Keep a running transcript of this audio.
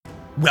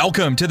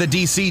Welcome to the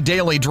DC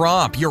Daily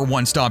Drop, your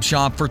one-stop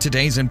shop for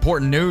today's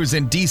important news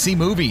in DC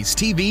movies,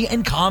 TV,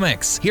 and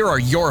comics. Here are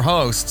your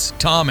hosts,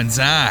 Tom and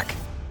Zach.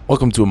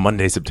 Welcome to a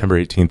Monday, September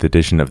 18th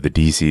edition of the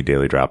DC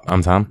Daily Drop.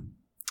 I'm Tom.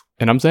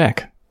 And I'm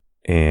Zach.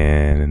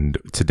 And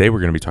today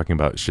we're going to be talking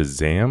about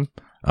Shazam,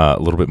 a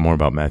little bit more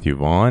about Matthew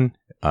Vaughn,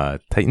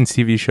 Titans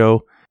TV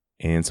show,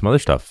 and some other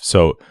stuff.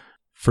 So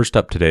first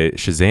up today,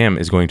 Shazam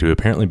is going to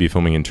apparently be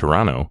filming in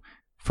Toronto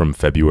from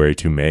February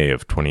to May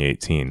of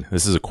 2018.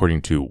 This is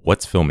according to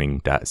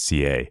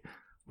whatsfilming.ca,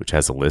 which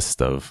has a list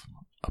of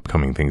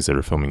upcoming things that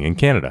are filming in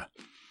Canada.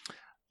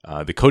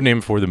 The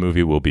codename for the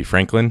movie will be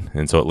Franklin,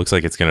 and so it looks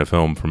like it's going to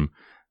film from,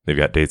 they've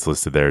got dates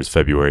listed there as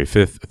February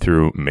 5th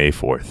through May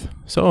 4th.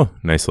 So,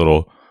 nice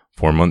little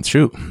 4-month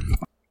shoot.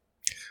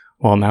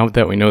 Well, now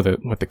that we know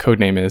what the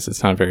codename is,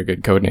 it's not a very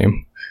good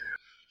codename.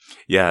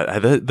 Yeah,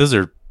 those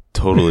are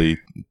totally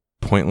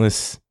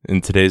pointless in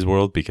today's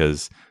world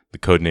because the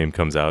code name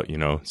comes out,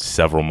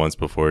 several months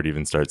before it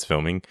even starts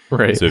filming.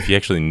 Right. So if you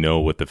actually know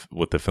what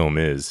the film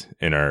is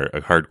and are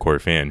a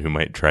hardcore fan who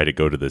might try to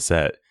go to the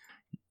set,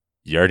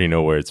 you already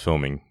know where it's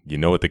filming. You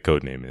know what the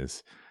code name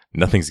is.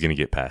 Nothing's going to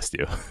get past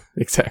you.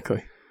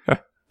 Exactly.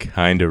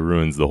 Kind of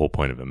ruins the whole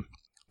point of him.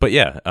 But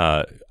yeah,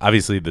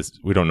 obviously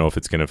we don't know if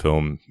it's going to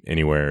film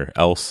anywhere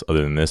else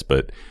other than this,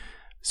 but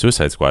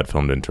Suicide Squad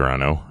filmed in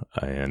Toronto,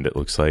 and it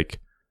looks like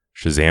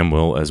Shazam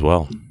will as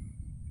well.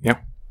 Yeah.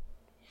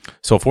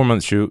 So a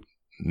 4-month shoot,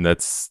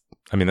 that's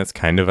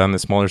kind of on the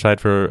smaller side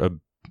for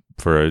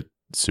a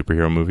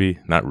superhero movie.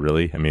 Not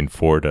really. I mean,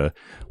 we're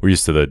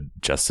used to the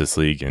Justice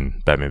League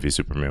and Batman v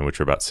Superman,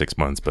 which are about 6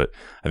 months, but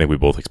I think we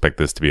both expect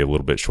this to be a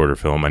little bit shorter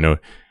film. I know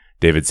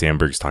David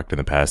Sandberg's talked in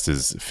the past,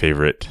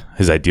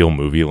 his ideal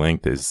movie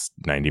length is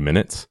 90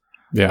 minutes.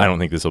 Yeah. I don't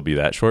think this will be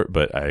that short,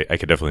 but I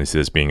could definitely see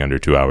this being under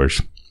 2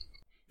 hours.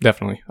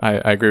 Definitely. I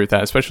agree with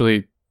that,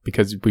 especially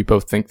because we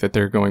both think that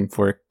they're going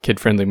for a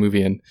kid-friendly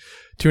movie, and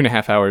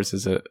 2.5 hours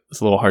is a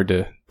little hard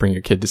to bring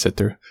your kid to sit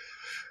through.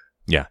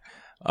 Yeah.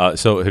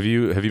 So have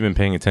you been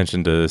paying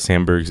attention to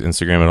Sandberg's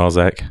Instagram at all,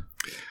 Zach?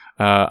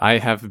 I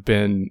have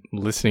been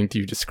listening to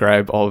you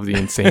describe all of the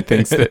insane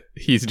things that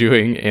he's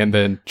doing and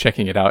then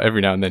checking it out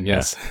every now and then,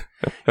 yes.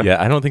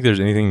 Yeah, I don't think there's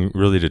anything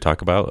really to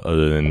talk about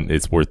other than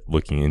it's worth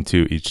looking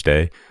into each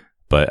day.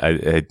 But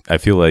I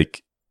feel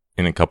like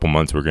in a couple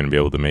months we're going to be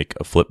able to make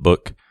a flip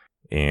book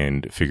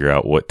and figure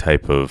out what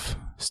type of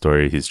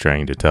story he's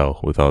trying to tell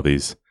with all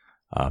these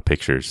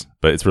pictures.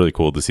 But it's really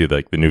cool to see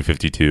like the new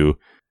 52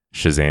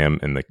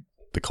 Shazam and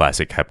the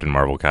classic Captain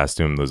Marvel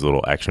costume. Those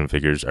little action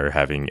figures are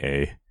having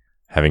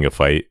a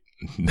fight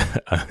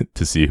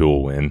to see who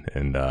will win.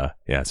 And so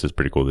it's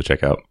pretty cool to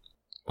check out.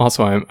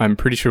 Also, I'm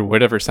pretty sure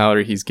whatever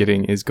salary he's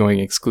getting is going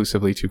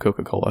exclusively to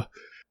Coca-Cola.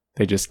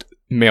 They just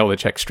mail the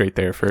check straight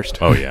there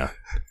first. Oh, yeah.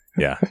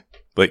 Yeah.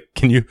 Like,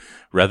 can you,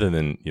 rather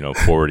than,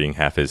 forwarding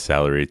half his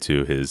salary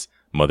to his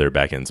mother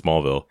back in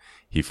Smallville,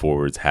 he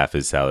forwards half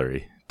his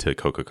salary to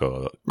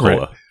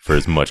Coca-Cola for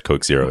as much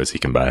Coke Zero as he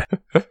can buy.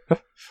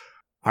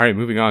 All right,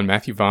 moving on.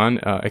 Matthew Vaughn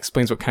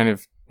explains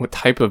what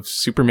type of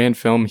Superman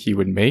film he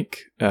would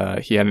make.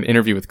 He had an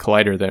interview with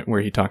Collider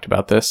where he talked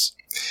about this.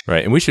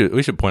 Right, and we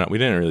should point out, we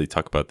didn't really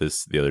talk about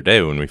this the other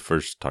day when we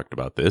first talked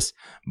about this,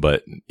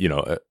 but,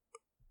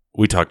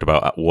 we talked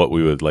about what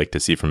we would like to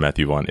see from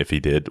Matthew Vaughn if he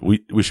did.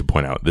 We should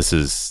point out, this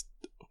is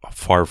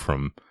far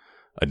from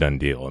a done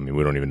deal. I mean,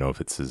 we don't even know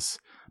if it's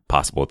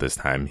possible at this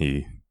time.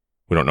 We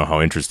don't know how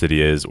interested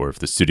he is, or if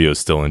the studio is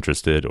still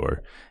interested,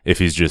 or if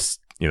he's just,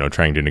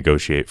 trying to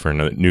negotiate for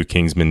a new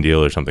Kingsman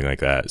deal or something like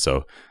that.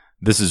 So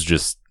this is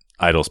just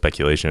idle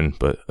speculation,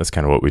 but that's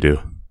kind of what we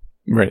do.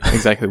 Right,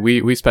 exactly.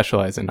 We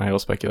specialize in idle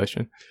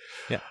speculation.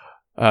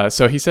 Yeah.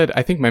 So he said,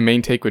 I think my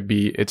main take would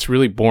be, it's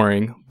really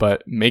boring,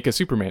 but make a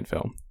Superman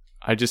film.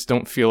 I just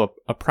don't feel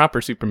a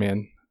proper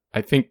Superman.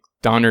 I think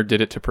Donner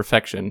did it to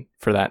perfection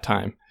for that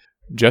time.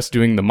 Just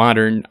doing the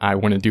modern, I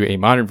want to do a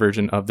modern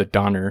version of the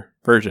Donner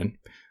version.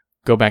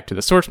 Go back to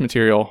the source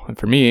material, and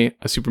for me,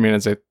 a Superman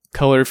is a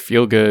color,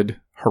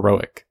 feel-good,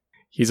 heroic.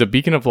 He's a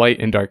beacon of light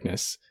in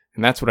darkness,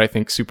 and that's what I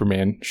think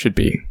Superman should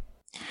be.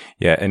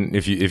 Yeah, and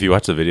if you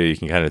watch the video, you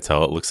can kind of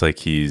tell it looks like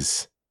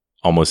he's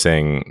almost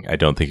saying, I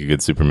don't think a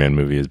good Superman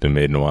movie has been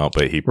made in a while,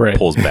 but he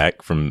pulls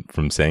back from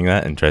saying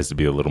that and tries to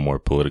be a little more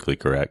politically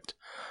correct.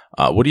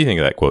 What do you think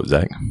of that quote,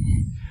 Zach?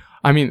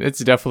 I mean, it's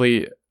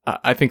definitely,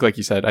 I think like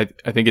you said,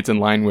 I think it's in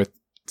line with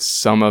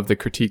some of the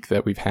critique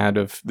that we've had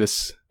of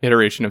this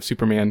iteration of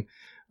Superman,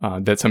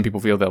 that some people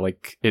feel that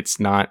like it's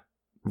not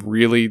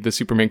really the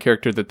Superman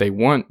character that they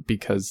want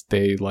because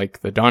they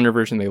like the Donner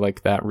version. They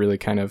like that really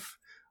kind of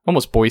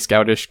almost Boy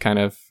Scoutish kind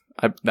of,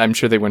 I'm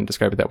sure they wouldn't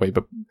describe it that way,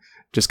 but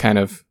just kind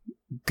of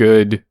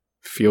good,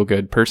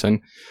 feel-good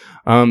person.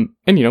 And,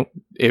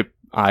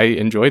 I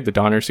enjoyed the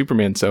Donner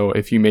Superman, so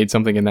if you made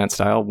something in that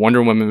style,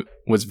 Wonder Woman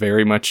was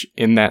very much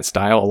in that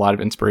style, a lot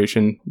of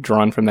inspiration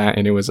drawn from that,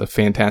 and it was a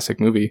fantastic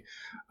movie.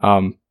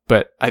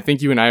 But I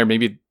think you and I are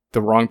maybe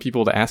the wrong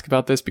people to ask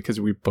about this because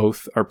we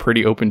both are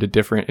pretty open to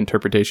different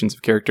interpretations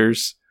of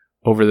characters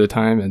over the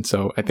time, and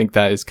so I think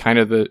that is kind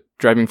of the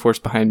driving force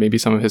behind maybe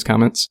some of his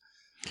comments.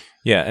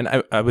 Yeah,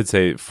 and I would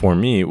say for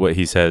me, what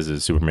he says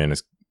is Superman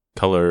is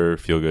color,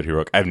 feel good,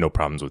 heroic. I have no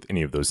problems with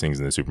any of those things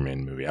in the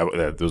Superman movie.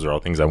 Those are all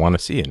things I want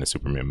to see in a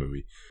Superman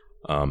movie.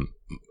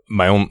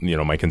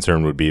 My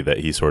concern would be that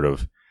he sort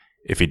of,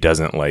 if he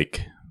doesn't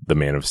like the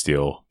Man of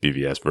Steel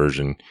BVS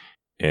version,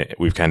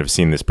 we've kind of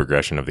seen this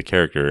progression of the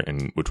character,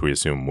 and which we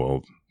assume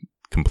will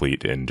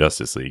complete in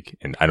Justice League.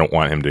 And I don't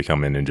want him to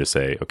come in and just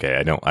say, okay,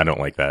 I don't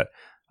like that.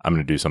 I'm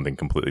going to do something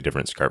completely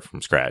different, start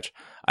from scratch.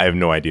 I have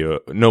no idea,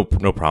 no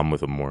problem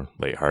with a more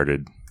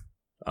lighthearted,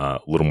 a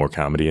little more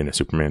comedy in a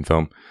Superman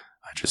film.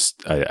 I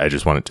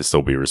just want it to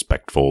still be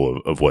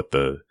respectful of what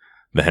the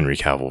Henry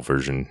Cavill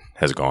version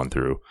has gone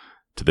through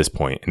to this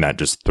point, and not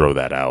just throw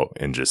that out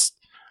and just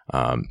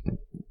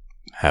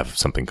have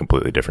something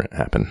completely different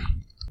happen.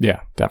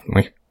 Yeah,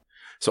 definitely.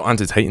 So on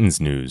to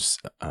Titans news.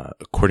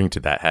 According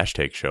to that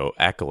hashtag show,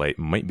 Acolyte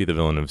might be the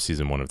villain of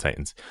season 1 of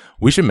Titans.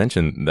 We should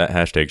mention that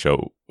hashtag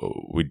show.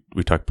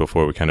 We talked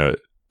before. We kind of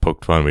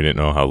poked fun. We didn't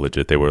know how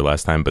legit they were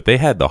last time, but they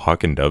had the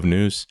Hawk and Dove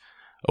news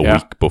a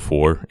week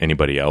before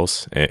anybody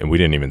else, and we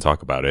didn't even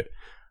talk about it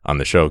on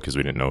the show because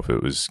we didn't know if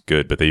it was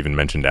good. But they even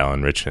mentioned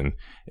Alan Ritchson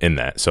in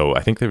that. So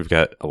I think they've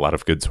got a lot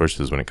of good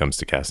sources when it comes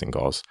to casting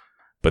calls.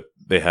 But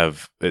they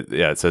have,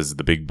 it says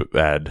the big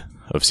bad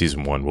of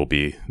season 1 will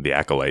be the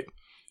Acolyte.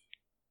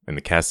 And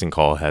the casting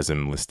call has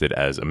him listed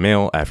as a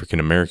male,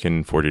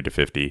 African-American, 40 to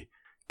 50,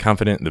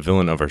 confident the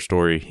villain of our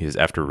story. He is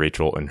after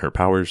Rachel and her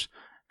powers,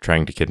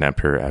 trying to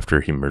kidnap her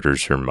after he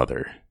murders her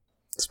mother.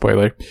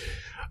 Spoiler.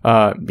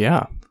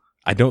 Yeah.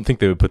 I don't think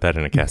they would put that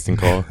in a casting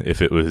call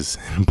if it was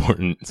an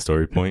important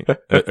story point,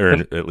 or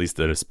at least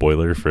a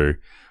spoiler for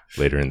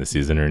later in the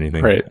season or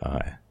anything. Right.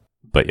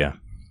 But yeah.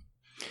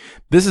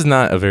 This is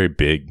not a very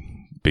big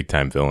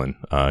time villain.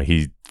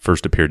 He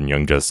first appeared in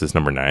Young Justice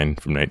 #9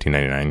 from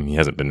 1999. He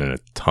hasn't been in a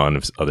ton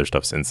of other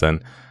stuff since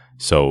then.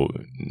 So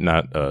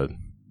not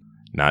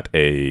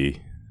a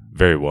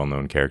very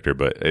well-known character,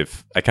 but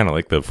if I kind of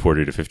like the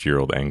 40 to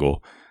 50-year-old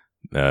angle,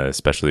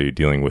 especially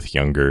dealing with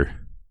younger,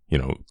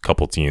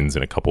 couple teens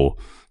and a couple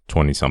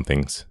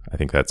 20-somethings. I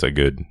think that's a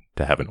good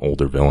to have an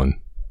older villain.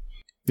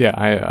 Yeah,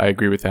 I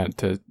agree with that,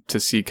 to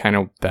see kind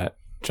of that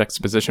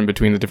juxtaposition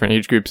between the different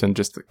age groups and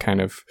just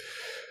kind of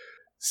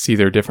see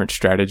their different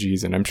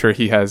strategies. And I'm sure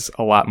he has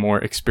a lot more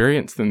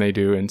experience than they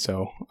do. And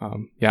so,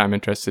 I'm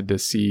interested to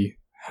see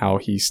how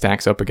he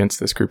stacks up against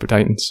this group of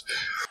Titans.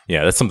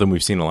 Yeah, that's something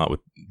we've seen a lot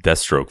with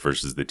Deathstroke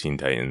versus the Teen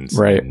Titans,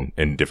 right?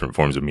 In different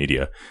forms of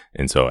media.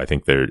 And so I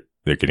think they're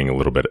getting a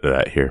little bit of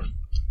that here.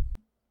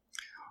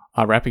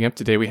 Wrapping up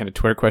today, we had a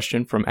Twitter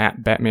question from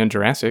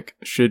 @BatmanJurassic.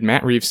 Should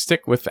Matt Reeves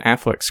stick with the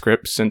Affleck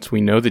script since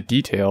we know the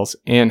details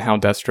and how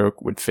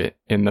Deathstroke would fit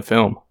in the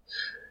film?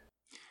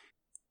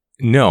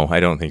 No, I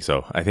don't think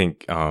so. I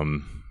think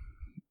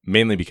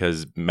mainly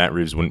because Matt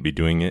Reeves wouldn't be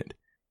doing it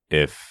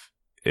if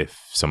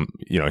some,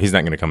 he's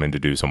not going to come in to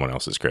do someone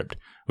else's script.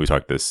 We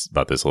talked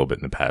about this a little bit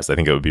in the past. I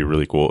think it would be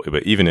really cool.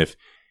 But even if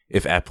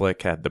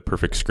Affleck had the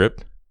perfect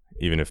script,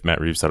 even if Matt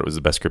Reeves thought it was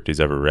the best script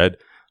he's ever read,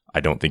 I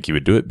don't think he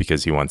would do it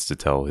because he wants to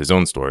tell his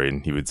own story.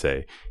 And he would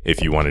say,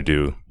 if you want to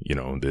do,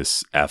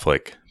 this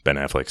Ben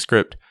Affleck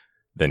script,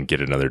 then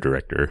get another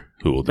director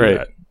who will do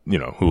that,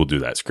 who will do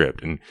that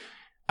script. And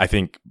I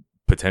think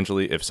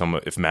potentially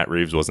if Matt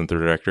Reeves wasn't the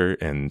director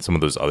and some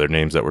of those other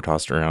names that were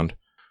tossed around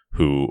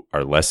who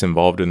are less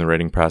involved in the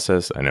writing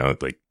process, I know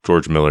like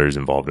George Miller is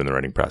involved in the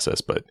writing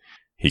process, but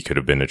he could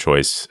have been a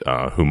choice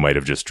who might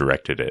have just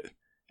directed it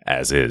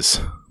as is.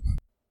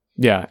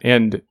 Yeah.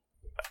 And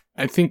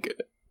I think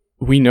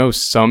we know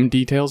some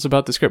details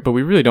about the script, but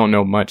we really don't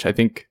know much. I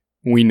think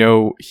we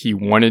know he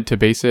wanted to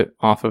base it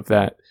off of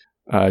that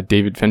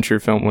David Fincher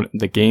film,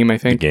 The Game, I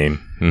think. The Game.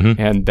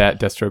 Mm-hmm. And that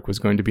Deathstroke was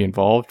going to be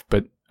involved.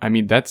 But I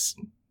mean, that's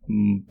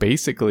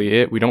basically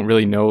it. We don't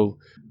really know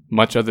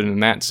much other than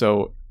that.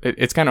 So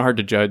it's kind of hard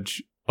to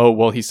judge, oh,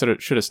 well, he should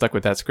have stuck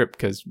with that script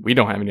because we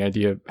don't have any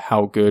idea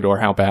how good or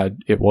how bad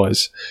it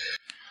was.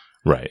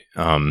 Right.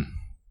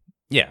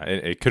 Yeah,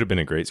 it could have been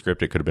a great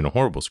script. It could have been a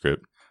horrible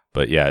script.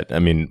 But yeah, I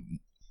mean,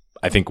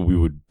 I think we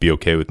would be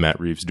okay with Matt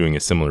Reeves doing a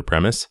similar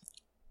premise.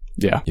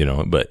 Yeah.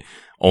 But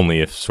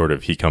only if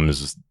he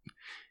comes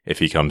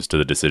to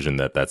the decision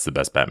that that's the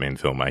best Batman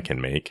film I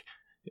can make,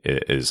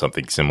 is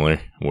something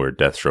similar where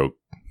Deathstroke,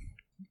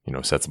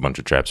 sets a bunch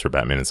of traps for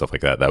Batman and stuff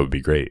like that. That would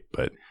be great.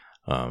 But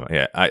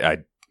I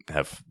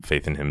have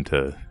faith in him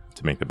to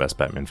make the best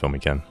Batman film he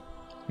can.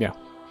 Yeah.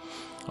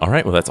 All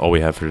right. Well, that's all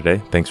we have for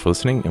today. Thanks for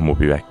listening, and we'll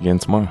be back again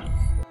tomorrow.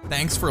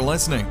 Thanks for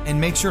listening,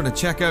 and make sure to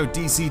check out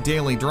DC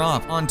Daily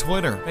Drop on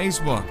Twitter,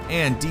 Facebook,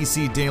 and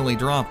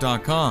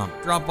DCDailyDrop.com.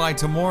 Drop by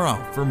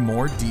tomorrow for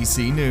more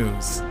DC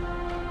news.